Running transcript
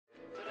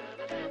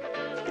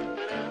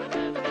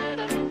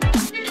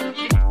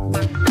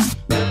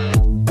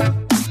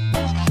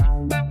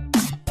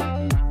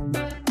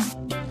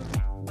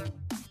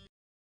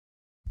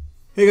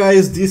Hey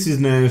guys, this is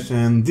Nash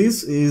and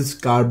this is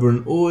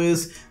Carbon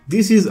OS.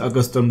 This is a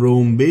custom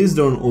ROM based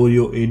on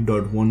Oreo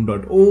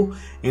 8.1.0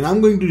 and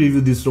I'm going to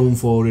review this ROM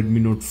for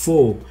Redmi Note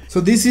 4.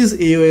 So this is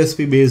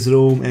AOSP based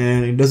ROM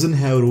and it doesn't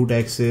have root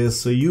access,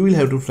 so you will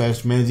have to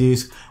flash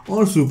Magisk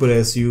or Super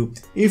SU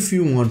if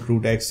you want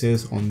root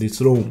access on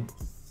this ROM.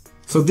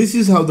 So this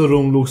is how the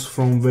ROM looks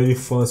from very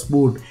first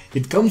boot.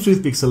 It comes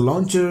with Pixel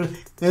Launcher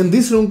and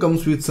this ROM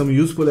comes with some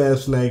useful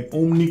apps like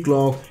Omni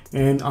Clock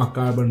and a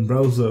Carbon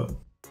browser.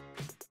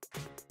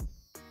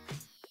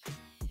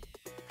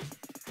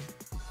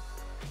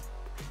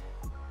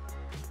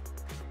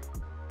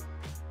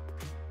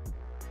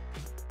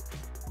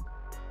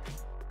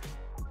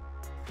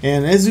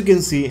 And as you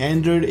can see,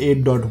 Android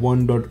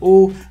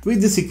 8.1.0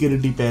 with the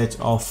security patch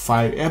of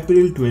 5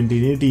 April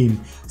 2018.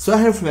 So I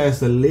have flashed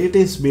the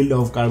latest build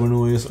of Carbon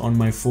OS on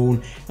my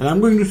phone and I'm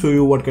going to show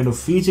you what kind of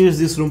features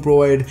this ROM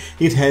provides,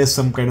 it has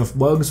some kind of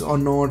bugs or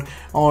not,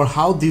 or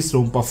how this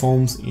ROM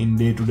performs in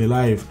day-to-day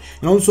life.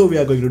 And also we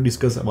are going to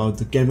discuss about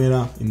the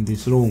camera in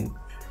this ROM.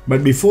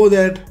 But before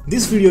that,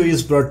 this video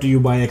is brought to you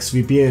by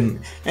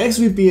XVPN.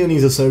 XVPN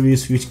is a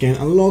service which can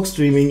unlock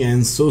streaming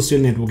and social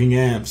networking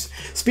apps,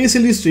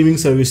 especially streaming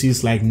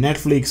services like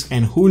Netflix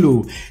and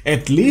Hulu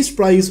at least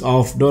price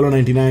of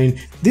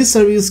 $99. This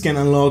service can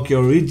unlock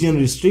your region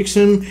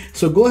restriction,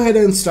 so go ahead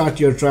and start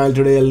your trial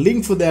today. A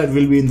link for that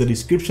will be in the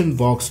description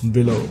box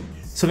below.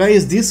 So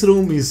guys, this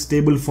ROM is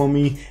stable for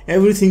me,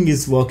 everything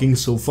is working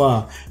so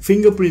far.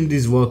 Fingerprint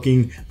is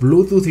working,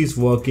 Bluetooth is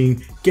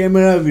working,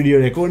 camera video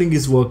recording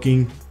is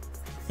working.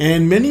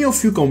 And many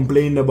of you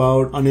complained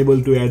about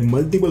unable to add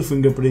multiple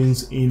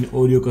fingerprints in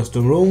Oreo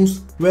custom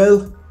ROMs.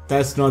 Well,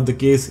 that's not the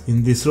case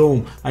in this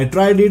ROM. I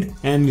tried it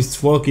and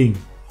it's working.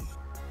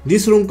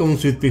 This ROM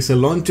comes with Pixel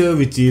Launcher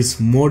which is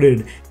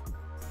modded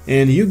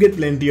and you get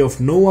plenty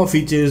of Nova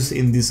features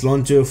in this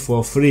launcher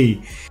for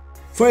free.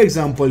 For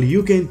example,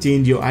 you can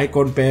change your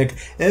icon pack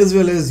as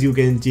well as you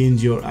can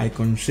change your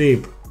icon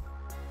shape.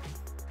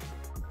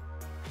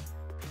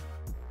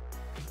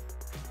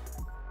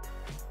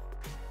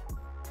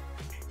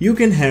 You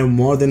can have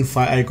more than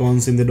 5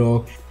 icons in the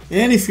dock,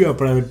 and if you are a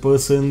private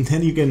person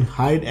then you can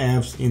hide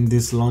apps in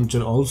this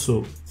launcher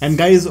also. And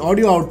guys,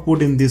 audio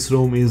output in this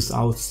ROM is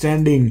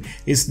outstanding.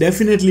 It's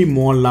definitely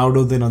more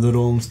louder than other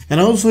ROMs,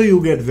 and also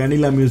you get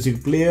vanilla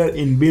music player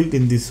inbuilt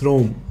in this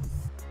ROM.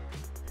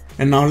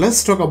 And now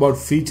let's talk about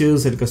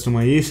features and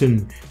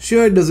customization.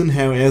 Sure, it doesn't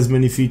have as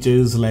many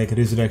features like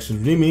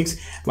Resurrection Remix,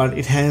 but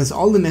it has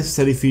all the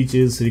necessary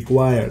features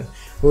required,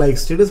 like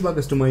status bar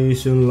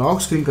customization,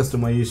 lock screen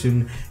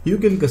customization, you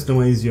can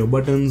customize your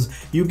buttons,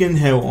 you can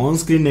have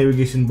on-screen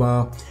navigation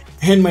bar,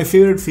 and my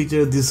favorite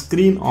feature, this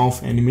screen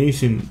off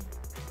animation.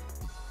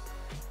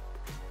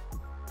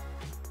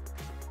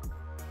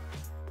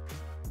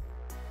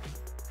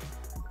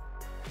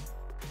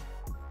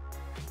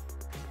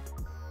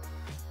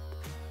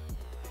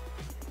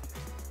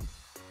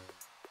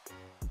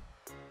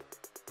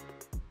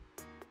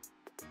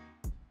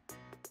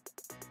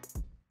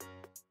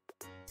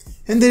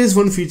 And there is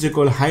one feature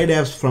called Hide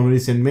Apps from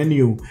Recent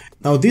Menu.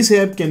 Now this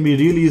app can be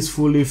really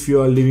useful if you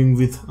are living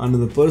with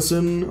another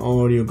person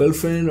or your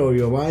girlfriend or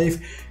your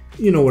wife,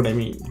 you know what I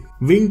mean.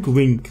 Wink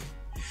wink.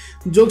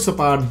 Jokes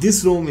apart,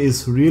 this ROM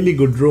is really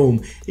good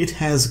ROM. It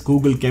has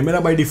Google Camera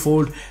by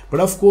default, but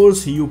of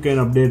course you can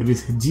update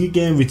with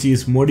Gcam, which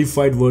is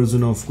modified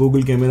version of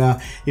Google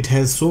Camera. It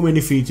has so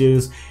many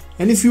features.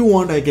 And if you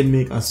want, I can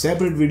make a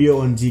separate video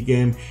on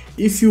Gcam.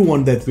 If you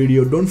want that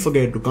video, don't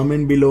forget to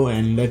comment below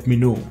and let me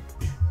know.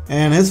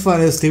 And as far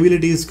as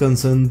stability is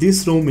concerned,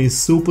 this ROM is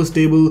super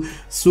stable,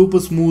 super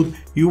smooth.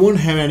 You won't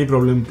have any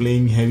problem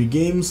playing heavy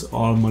games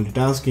or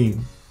multitasking.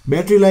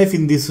 Battery life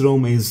in this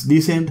ROM is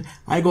decent.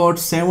 I got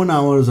 7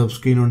 hours of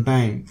screen on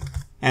time.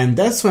 And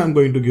that's why I'm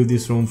going to give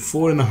this ROM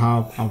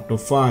 4.5 out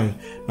of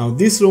 5. Now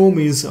this ROM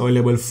is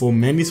available for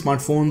many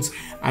smartphones.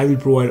 I will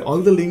provide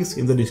all the links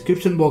in the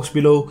description box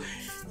below.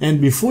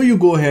 And before you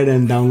go ahead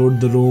and download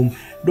the ROM,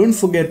 don't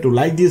forget to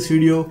like this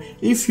video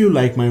if you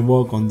like my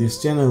work on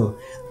this channel.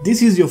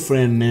 This is your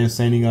friend Nash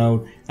signing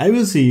out. I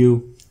will see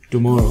you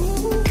tomorrow.